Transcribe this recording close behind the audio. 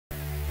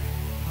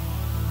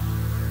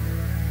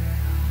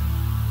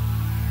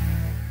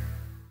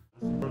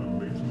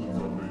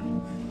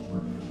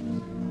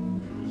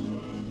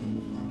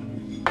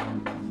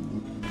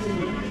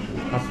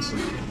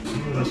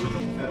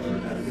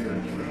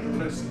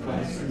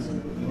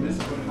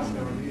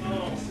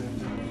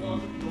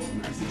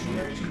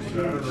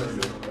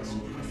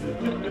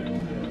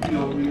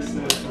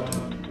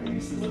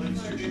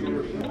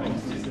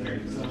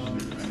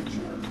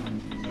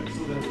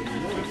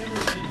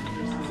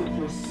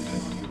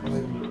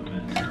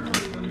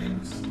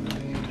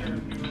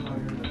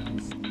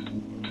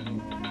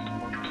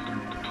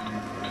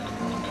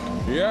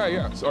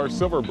Yeah, it's our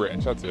Silver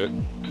Branch, that's it.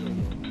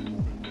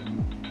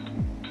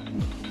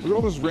 Look at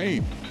all this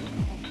rain.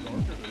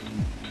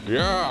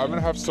 Yeah, I'm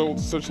gonna have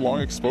such long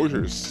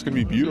exposures. It's gonna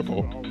be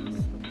beautiful.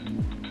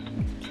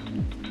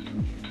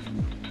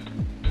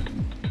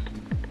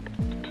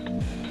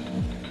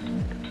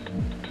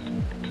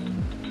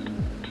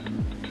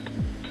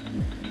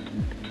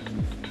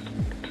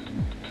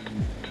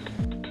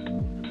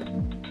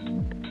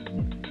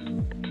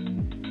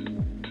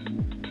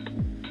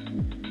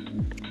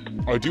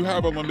 I do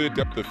have a limited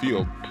depth of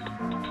field.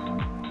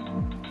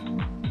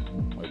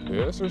 Like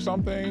this or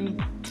something.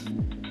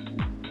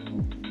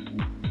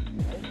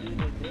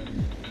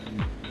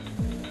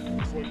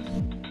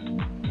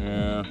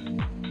 Yeah.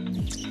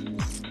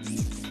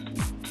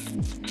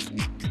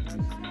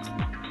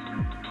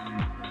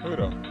 Look at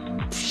him.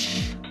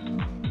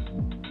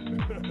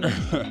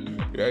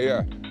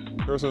 Yeah.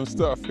 Throw some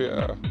stuff,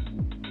 yeah.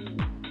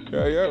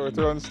 Yeah, we're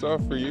throwing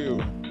stuff for you.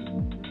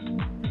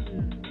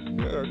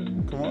 Yeah,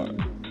 come on.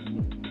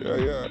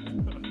 Yeah.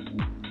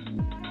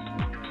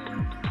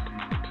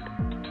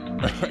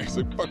 He's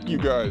like, fuck you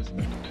guys.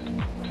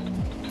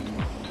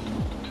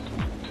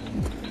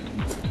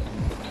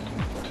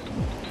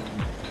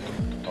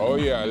 Oh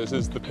yeah, this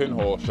is the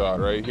pinhole shot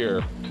right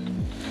here.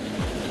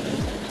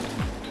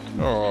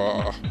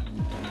 Oh.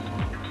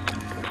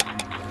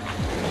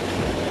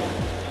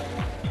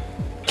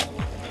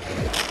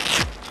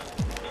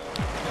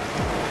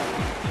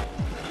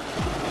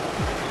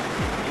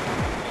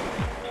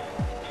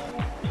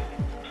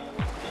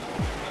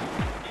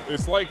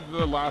 It's like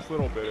the last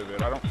little bit of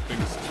it. I don't think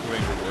it's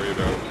anything to worry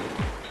about.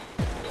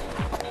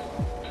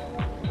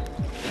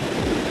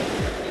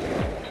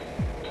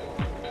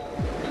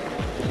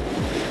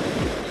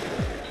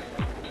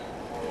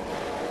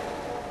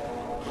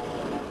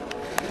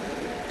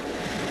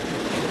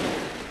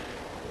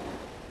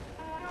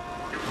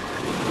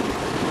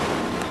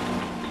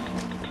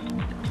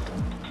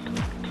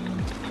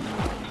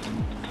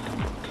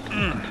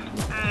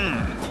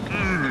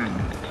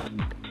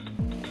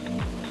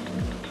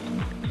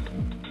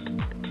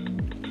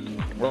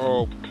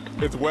 Uh-oh,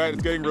 it's wet,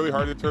 it's getting really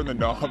hard to turn the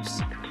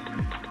knobs.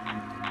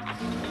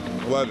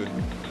 11.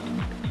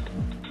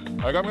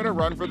 Like, I'm gonna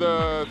run for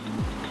the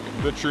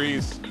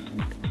trees.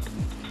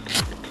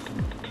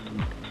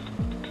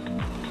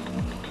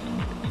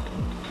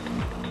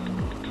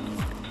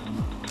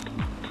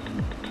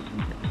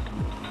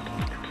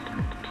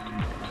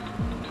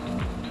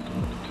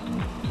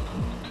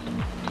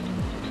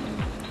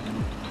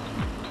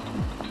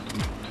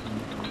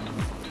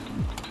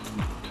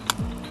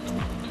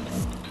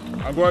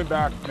 I'm going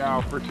back now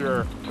for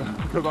sure,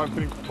 because I'm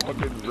getting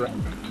fucking wrecked.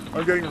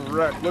 I'm getting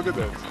wrecked, look at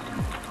this.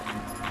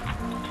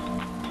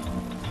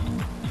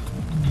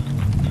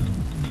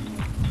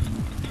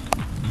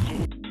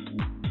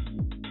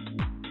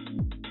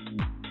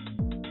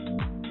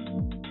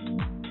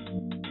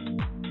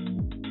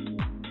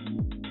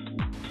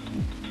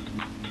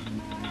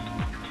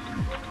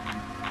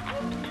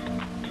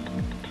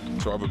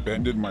 So I've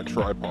abandoned my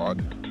tripod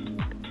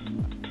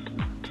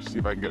to see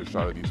if I can get a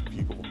shot of these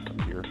people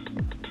up here.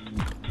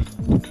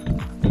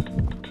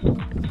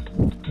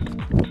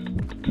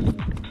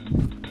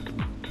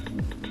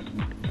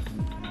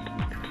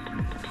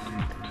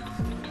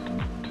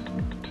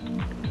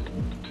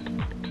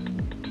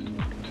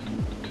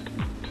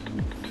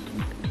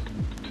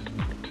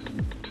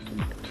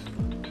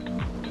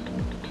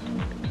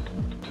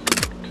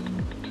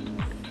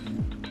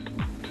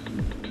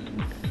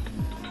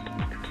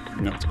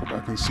 Now let's go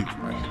back and see if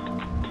my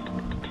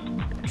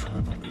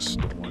tripod is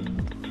stolen.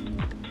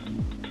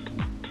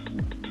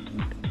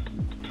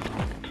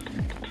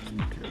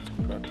 Okay, let's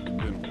go back to the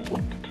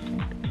pinhole.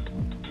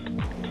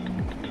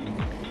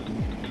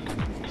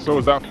 So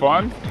is that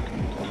fun?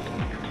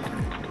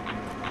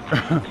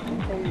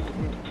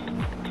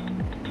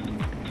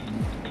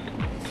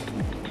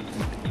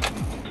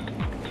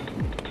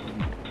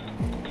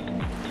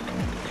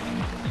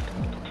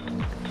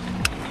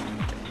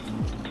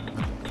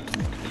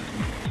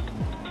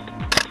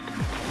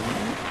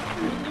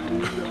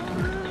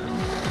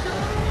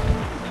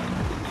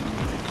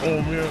 Oh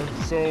man,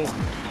 so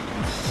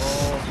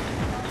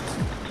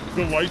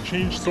the light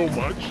changed so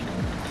much.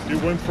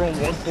 It went from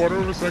 1/4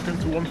 of a second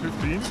to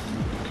 1/15,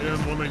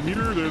 and when I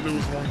metered it, it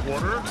was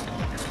 1/4.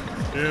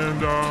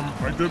 And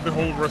I did the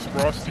whole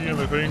reciprocity and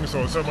the thing,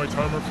 so I set my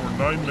timer for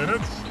 9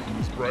 minutes.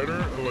 It's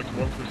brighter at like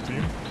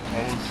 1:15.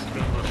 I was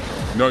in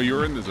the... No, you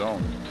were in the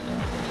zone.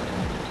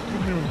 I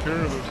didn't even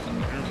care that it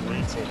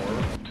rained so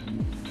hard.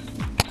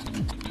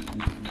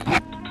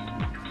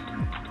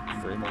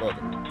 Frame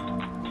 11.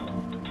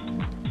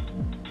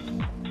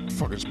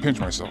 Fuck, I just pinched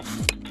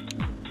myself.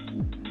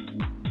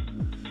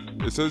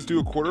 It says do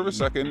a quarter of a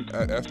second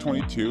at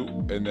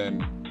F22 and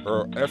then,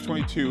 or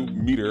F22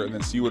 meter, and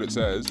then see what it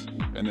says,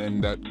 and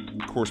then that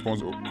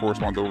corresponds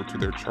over to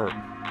their chart.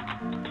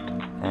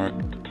 All right,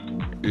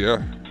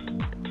 yeah,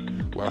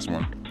 last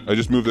one. I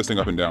just moved this thing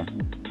up and down.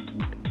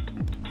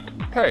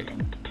 Hey,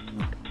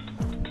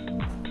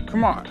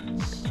 come on,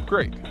 it's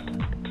great.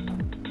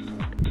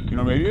 You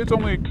know, maybe it's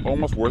only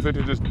almost worth it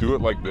to just do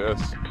it like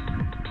this.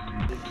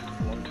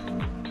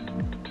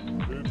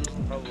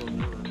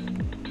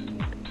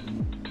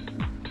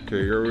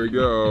 Okay, here we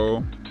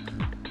go.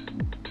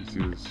 You see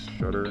this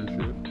shutter and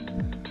shit?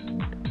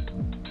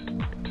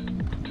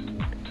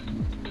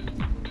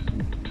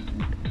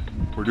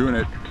 We're doing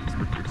it.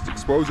 It's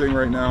exposing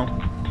right now.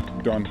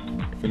 Done.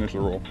 Finish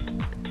the roll.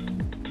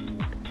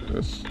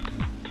 This.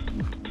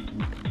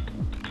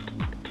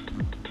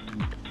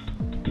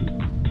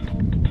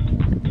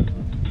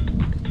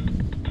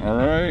 All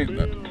right.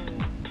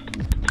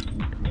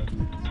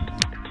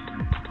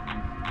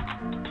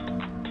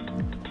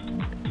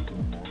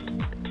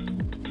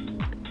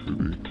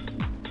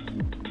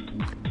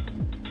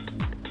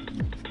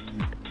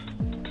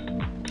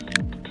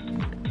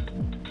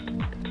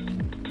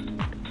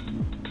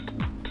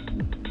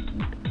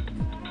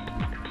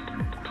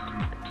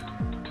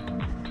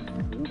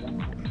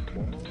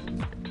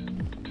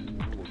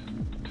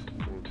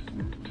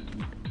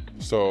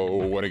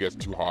 So when it gets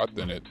too hot,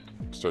 then it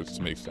starts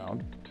to make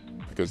sound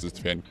because this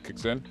fan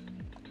kicks in.